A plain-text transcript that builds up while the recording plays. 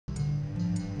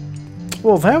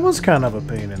Well, that was kind of a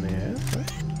pain in the ass.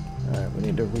 Right? Alright, we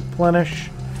need to replenish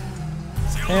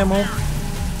ammo.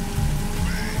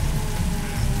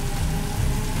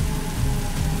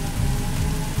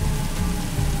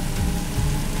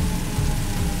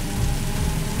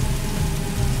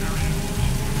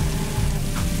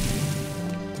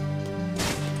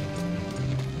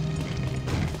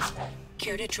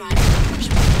 Care to try?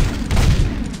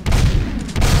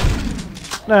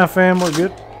 Nah, fam, we're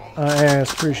good.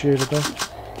 Ass, appreciate it though.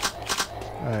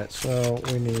 Alright, so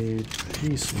we need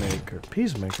Peacemaker.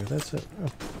 Peacemaker, that's it. Oh.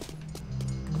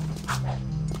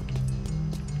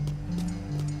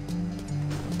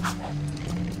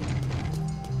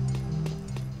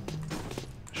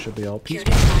 Should be all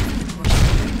peaceful.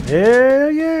 Yeah,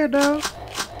 yeah, dog.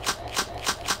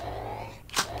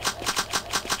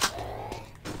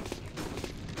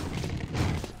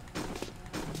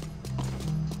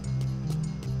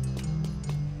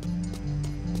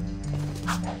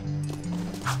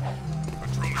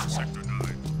 Patrolling Sector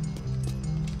 9.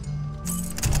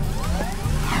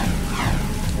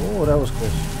 Oh, that was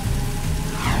close.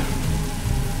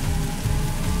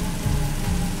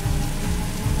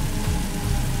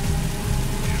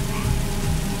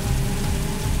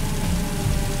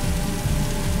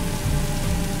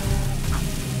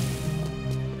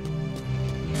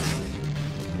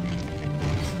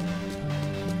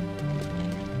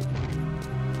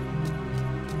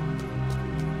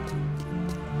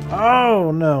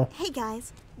 Oh, no. Hey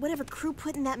guys, whatever Crew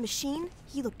put in that machine,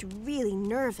 he looked really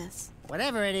nervous.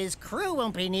 Whatever it is, Crew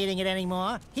won't be needing it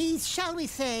anymore. He's, shall we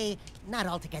say, not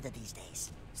altogether these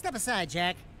days. Step aside,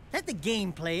 Jack. Let the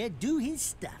game player do his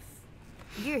stuff.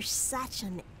 You're such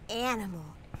an animal.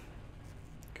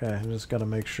 Okay, I just gotta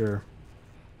make sure.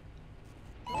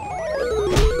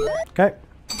 Okay,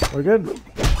 we're good.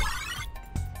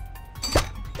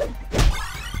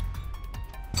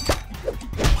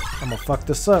 I'm gonna fuck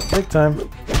this up big time.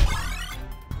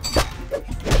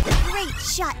 Great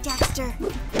shot, Dexter.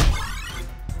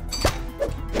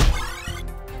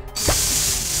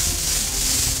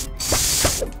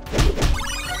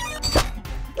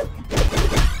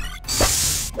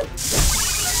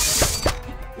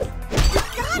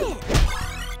 Got it.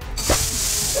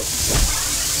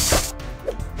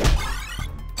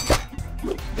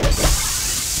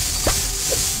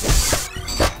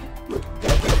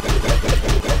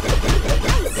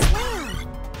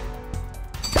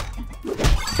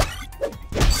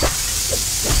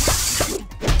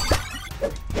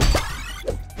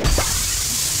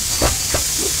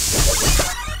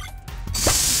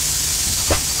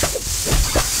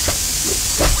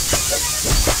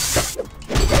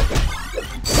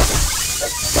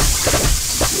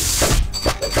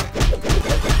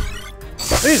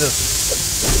 Jesus.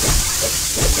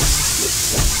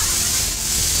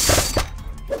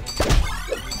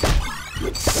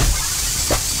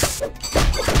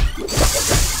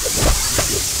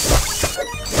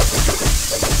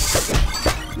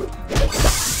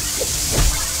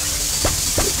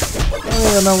 I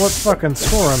don't even know what fucking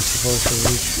score I'm supposed to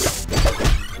reach.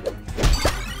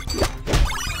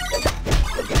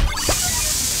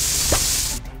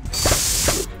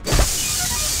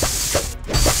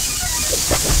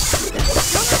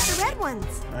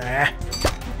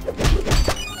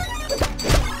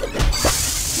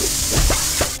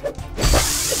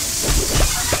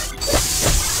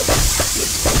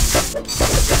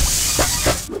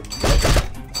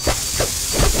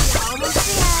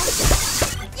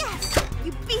 Yes,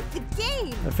 you beat the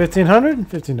game. 1500?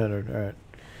 1500, alright.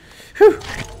 Whew.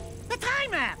 The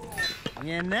time map!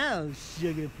 You know,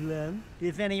 Sugar Plum,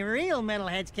 if any real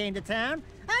metalheads came to town,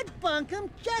 I'd bunk them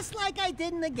just like I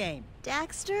did in the game.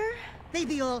 Dexter? They'd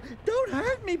be all, "Don't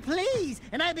hurt me, please!"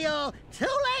 And I'd be all, "Too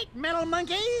late, metal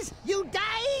monkeys! You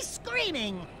die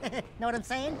screaming!" Know what I'm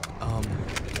saying?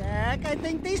 Jack, I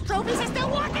think these trophies are still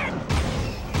working!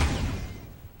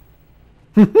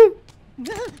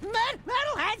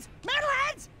 Metalheads!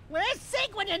 Metalheads! Where's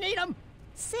Sig when you need him?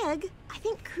 Sig? I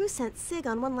think Crew sent Sig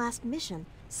on one last mission.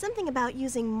 Something about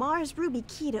using Mars Ruby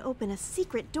Key to open a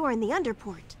secret door in the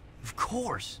underport. Of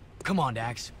course. Come on,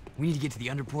 Dax. We need to get to the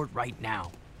underport right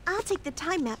now. I'll take the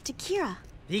time map to Kira.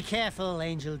 Be careful,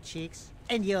 Angel Cheeks,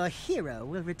 and your hero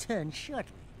will return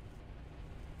shortly.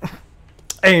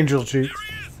 Angel cheeks.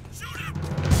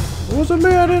 It wasn't me,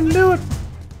 I didn't do it.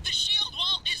 The shield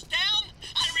wall is down.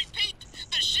 I repeat,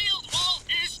 the shield wall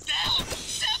is down.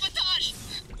 Sabotage.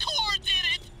 Core did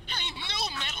it. I knew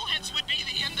metalheads would be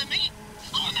the enemy.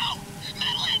 Oh no,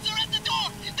 metalheads are at the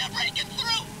door. They're breaking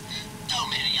through. Too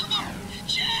many of them.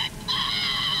 Jack.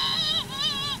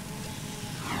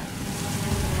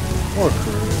 Or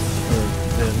Crew. Or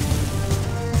Ben.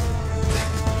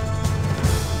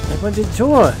 What's it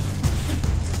to?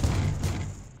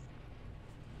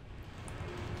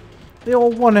 The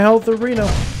old one health arena.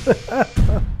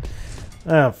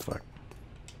 Ah, fuck.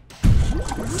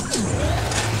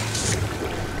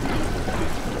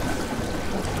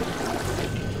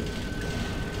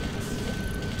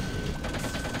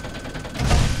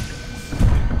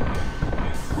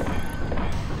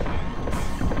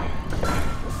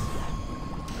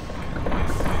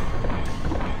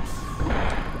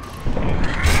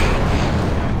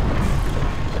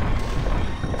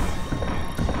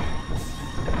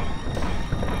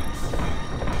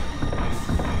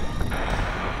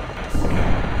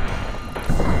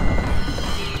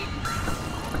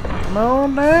 Come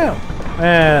on down.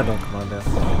 Ah, don't come on down.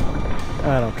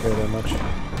 I don't care that much.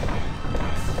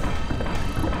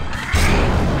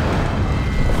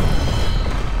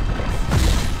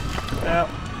 Ow.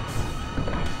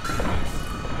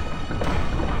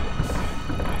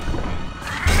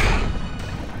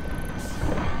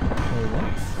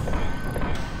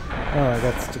 Oh, I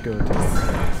got to go to.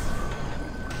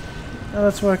 Oh,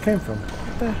 that's where I came from.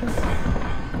 What the hell?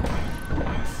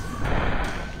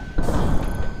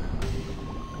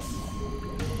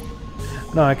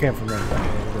 No, I came from there. Okay,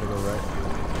 we gotta go right.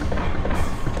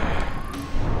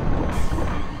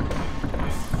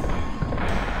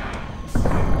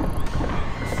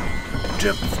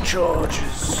 Depth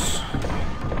charges.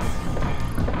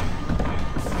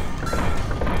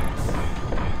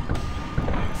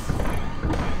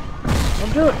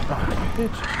 Don't do it. Oh,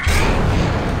 bitch.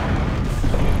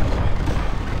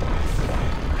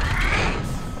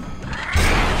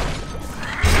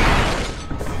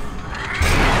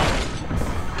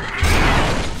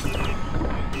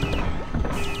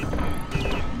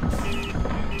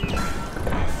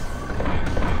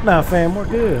 Nah, fam, we're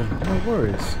good. No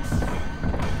worries.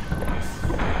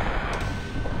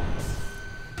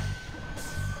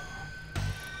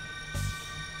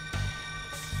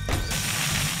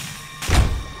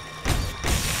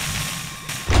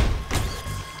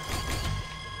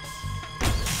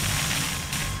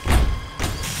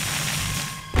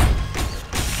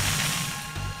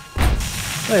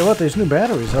 Hey, what? These new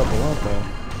batteries help a lot, though.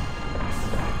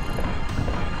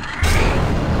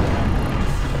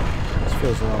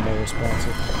 Feels a lot more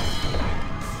responsive.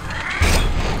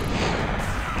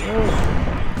 Oh.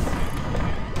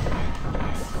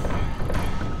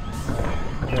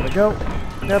 Gotta go.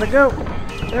 Gotta go.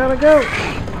 Gotta go.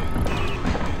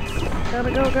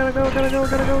 Gotta go. Gotta go. Gotta go.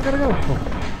 Gotta go. Gotta go.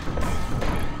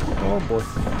 Oh boy.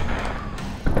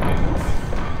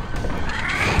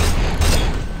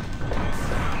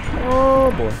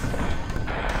 Oh boy.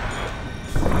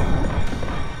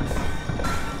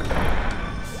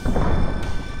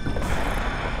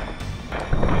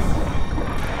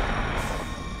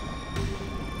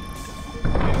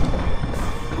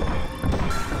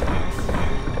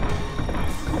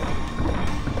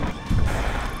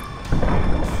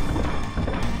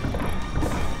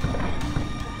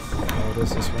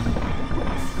 This one.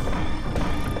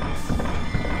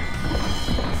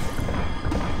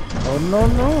 Oh no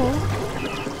no!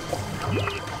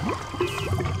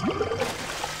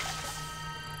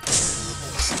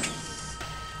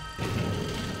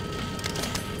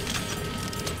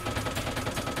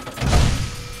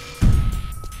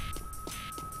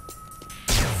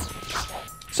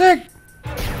 Sick!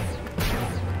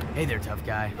 Hey there, tough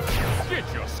guy.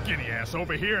 Get your skinny ass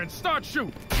over here and start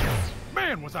shooting.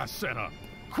 Man, was I set up.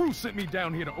 Crew sent me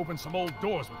down here to open some old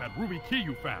doors with that ruby key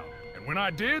you found. And when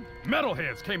I did,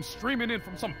 metalheads came streaming in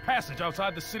from some passage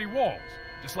outside the city walls.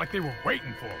 Just like they were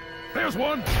waiting for me. There's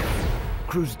one.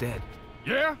 Crew's dead.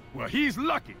 Yeah? Well, he's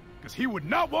lucky, because he would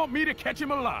not want me to catch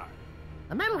him alive.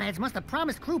 The metalheads must have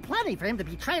promised Crew plenty for him to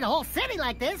betray the whole city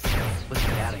like this. Let's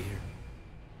get out of here.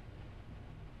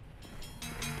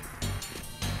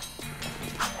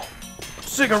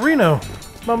 Cigarino!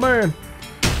 My man!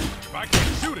 If I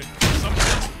can't shoot it, something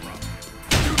else is wrong.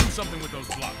 You do something with those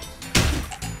blocks.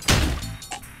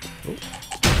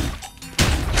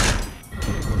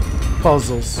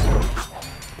 Puzzles.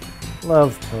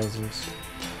 Love puzzles.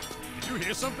 Did you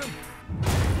hear something?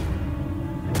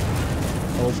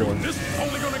 Oh boy. This is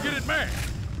only gonna get it mad.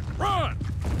 Run!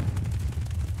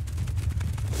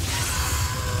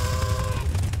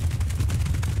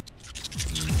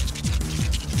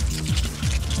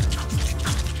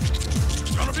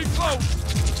 Gonna be close.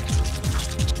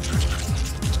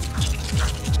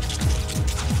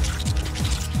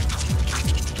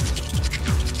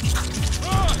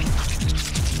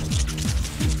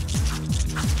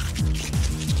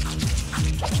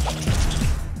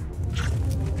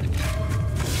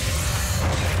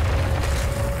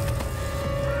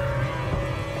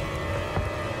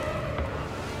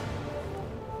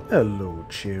 Hello,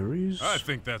 cherries. I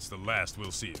think that's the last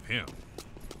we'll see of him.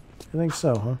 You think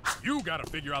so, huh? You gotta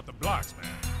figure out the blocks, man.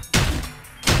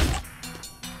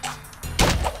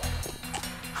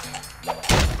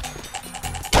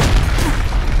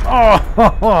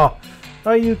 Oh,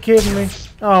 are you kidding me?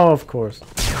 Oh, of course.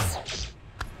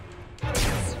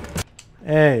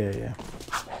 Yeah.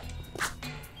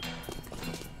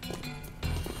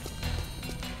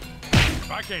 If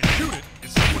I can't shoot it,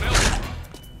 it's someone else's problem.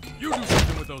 You do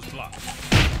something with those blocks.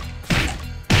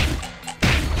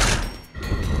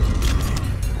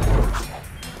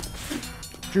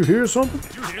 Did you hear something?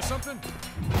 Did you hear something?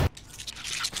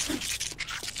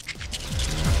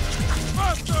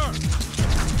 Faster!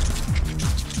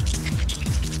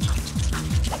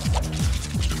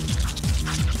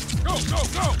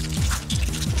 Go!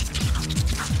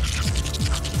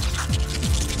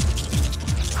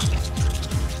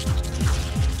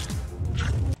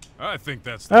 I think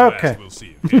that's the last we'll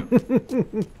see of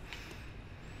him.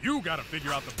 You gotta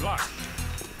figure out the block.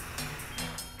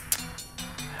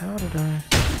 How did I?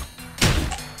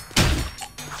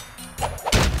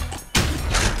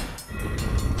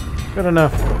 Good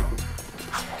enough.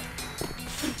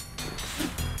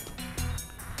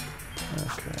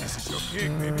 Okay. This is your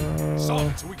gig, baby.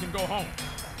 Solve it so we can go home.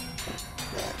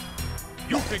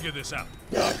 You figure this out.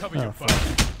 I'll cover your butt.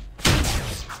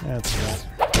 That's right.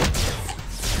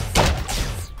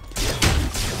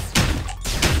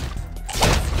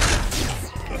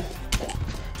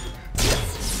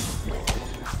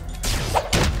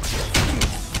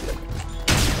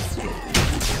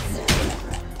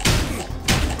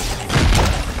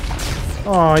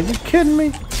 Oh, are you kidding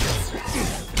me?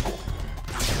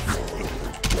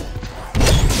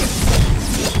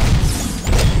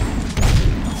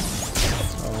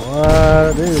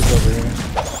 What is over here?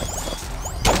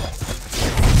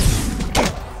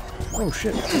 Oh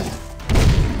shit.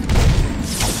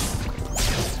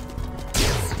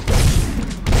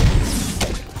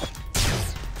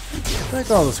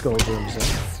 Take all the skull gems in.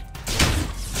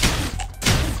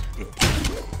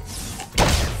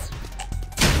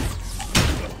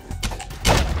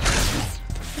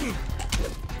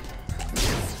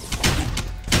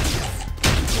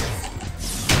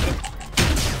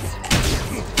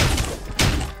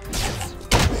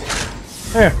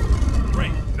 There.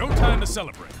 Great. No time to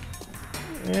celebrate.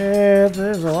 Yeah,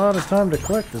 there's a lot of time to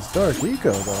collect this dark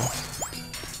eco, though.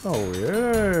 Oh,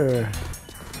 yeah.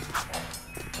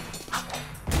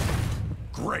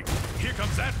 Great. Here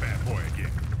comes that bad boy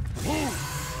again.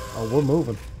 Move! Oh, we're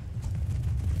moving.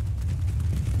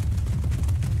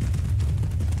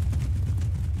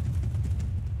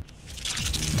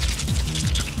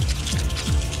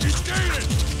 He's gaining!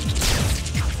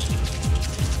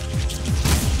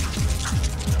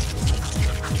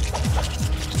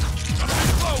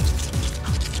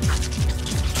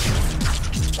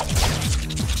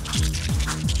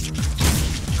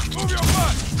 Move your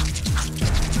butt!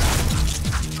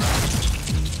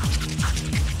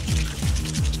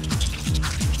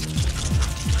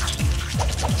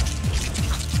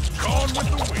 Gone with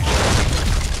the wind.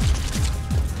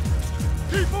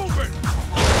 Keep moving!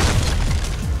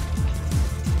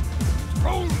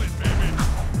 Rolling, baby!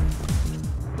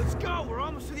 Let's go, we're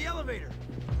almost to the elevator.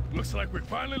 Looks like we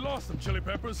finally lost them, Chili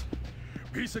Peppers.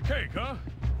 Piece of cake, huh?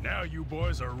 Now you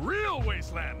boys are real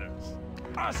wastelanders.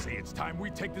 I say it's time we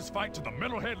take this fight to the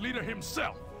Metalhead leader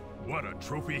himself. What a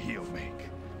trophy he'll make.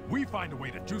 We find a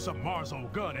way to juice up Mars'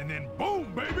 old gun, and then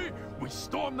boom, baby! We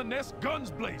storm the nest,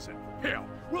 guns blazing. Hell,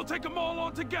 we'll take them all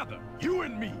on together. You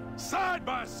and me, side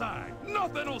by side.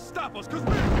 Nothing'll stop us, cause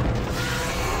we're...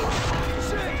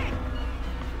 Sick!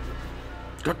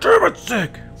 God damn it,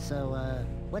 sick! So,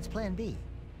 what's plan B?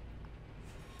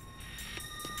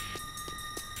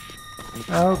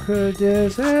 How could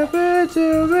this happen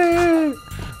to me?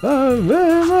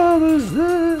 What is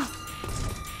this?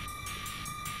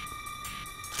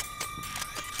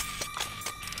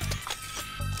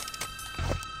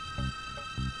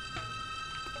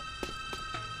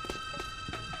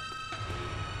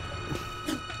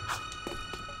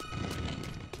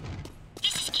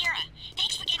 This is Kira.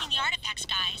 Thanks for getting the artifacts,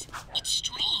 guys. It's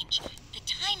strange. The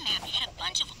time map had a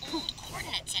bunch of old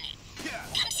coordinates in it.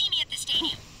 Come see me at the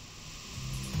stadium.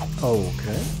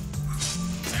 Okay.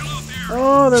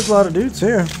 Oh, there's a lot of dudes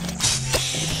here. Alright,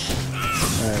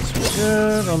 so we're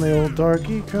good on the old dark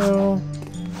eco.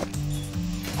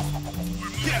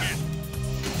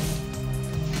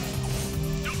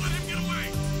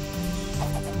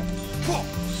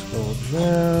 Skull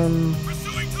gem.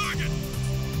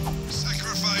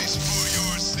 Sacrifice for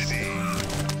your city.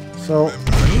 So,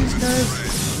 are these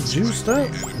guys juiced up?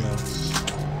 No.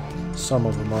 Some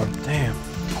of them are. Damn.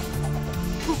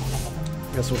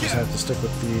 Guess we'll just have to stick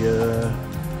with the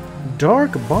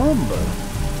Dark Bomba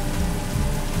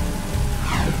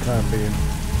for the time being.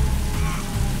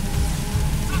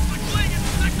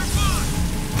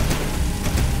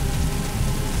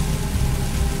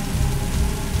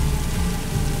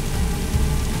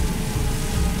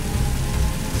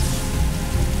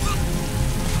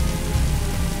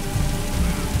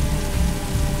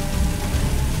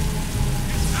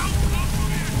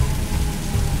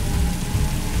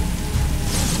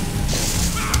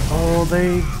 Oh,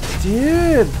 they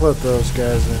did put those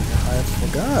guys in. I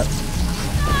forgot.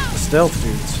 The stealth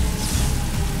dudes.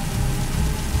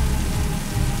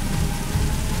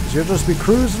 'Cause you'll just be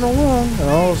cruising along, and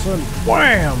all of a sudden,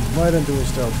 wham! Right into a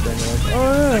stealth thing. You're like,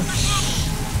 oh yeah.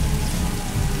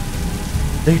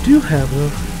 They do have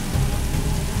those.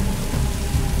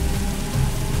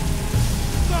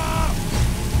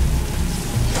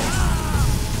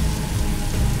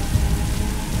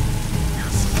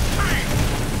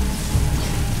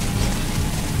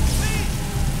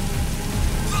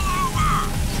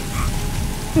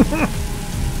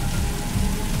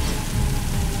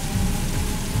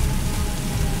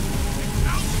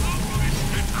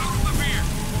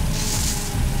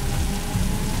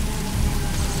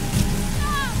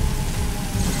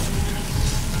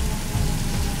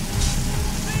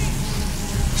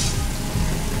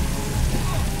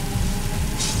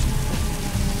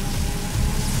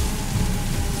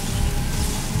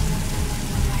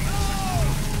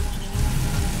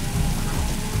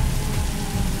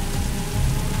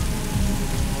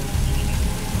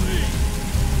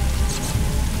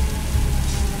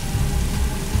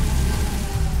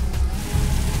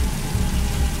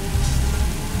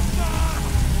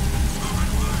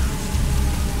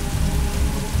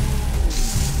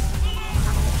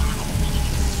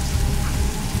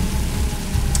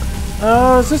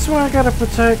 Oh, is this where I gotta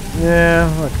protect? Yeah,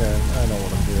 okay. I know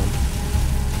what I'm doing.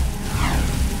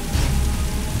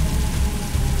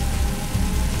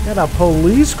 Got a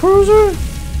police cruiser?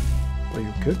 Are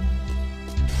you good?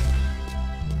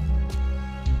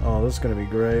 Oh, this is gonna be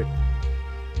great.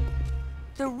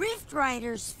 The Rift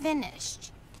Rider's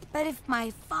finished. But if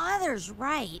my father's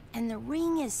right, and the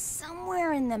ring is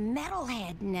somewhere in the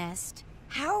Metalhead nest,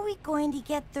 how are we going to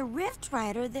get the Rift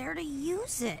Rider there to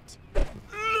use it?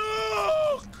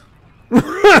 Look!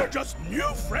 We're just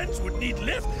new friends would need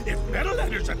lift if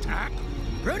Metalheaders attack.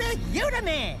 Bruder, you the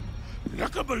man.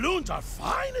 Lucky Balloons are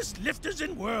finest lifters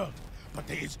in world, but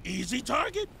they is easy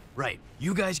target. Right.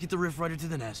 You guys get the Rift Rider to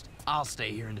the nest. I'll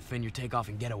stay here and defend your takeoff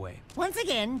and getaway. Once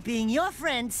again, being your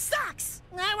friend sucks.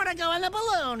 I want to go on the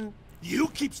balloon. You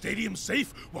keep Stadium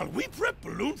safe while we prep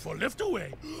Balloon for lift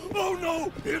away. Oh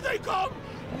no, here they come!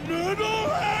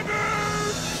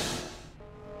 Metalheaders!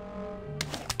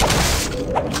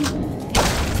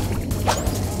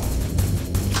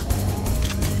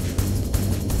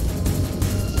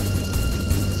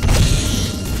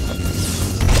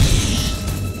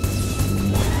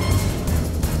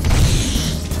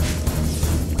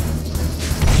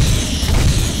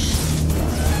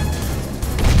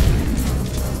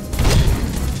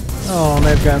 Oh, and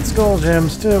they've got skull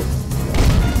gems too.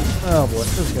 Oh boy,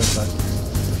 this is gonna suck.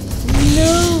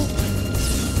 No!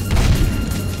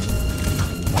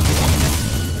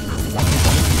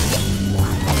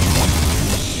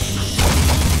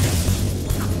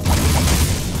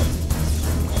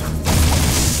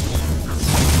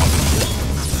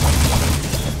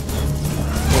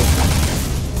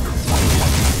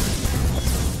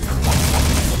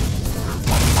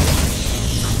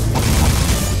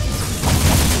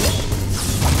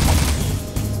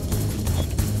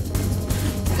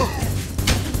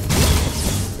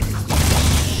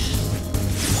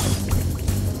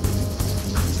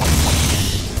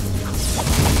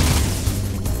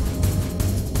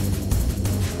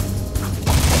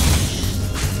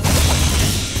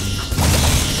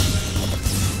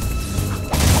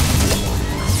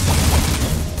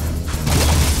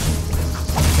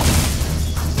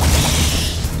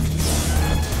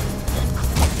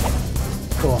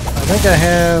 I think I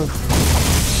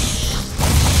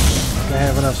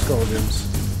have enough skull gems.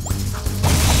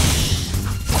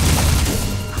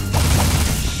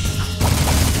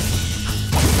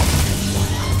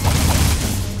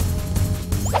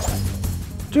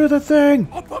 Do the thing!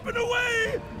 I'm pumping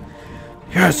away!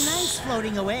 Yes! Nice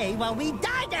floating away while we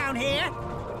die down here.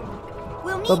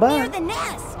 We'll meet Bye-bye. near the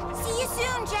nest. See you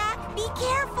soon, Jack. Be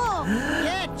careful.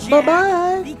 Yeah, Jack.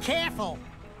 Bye-bye. Be careful.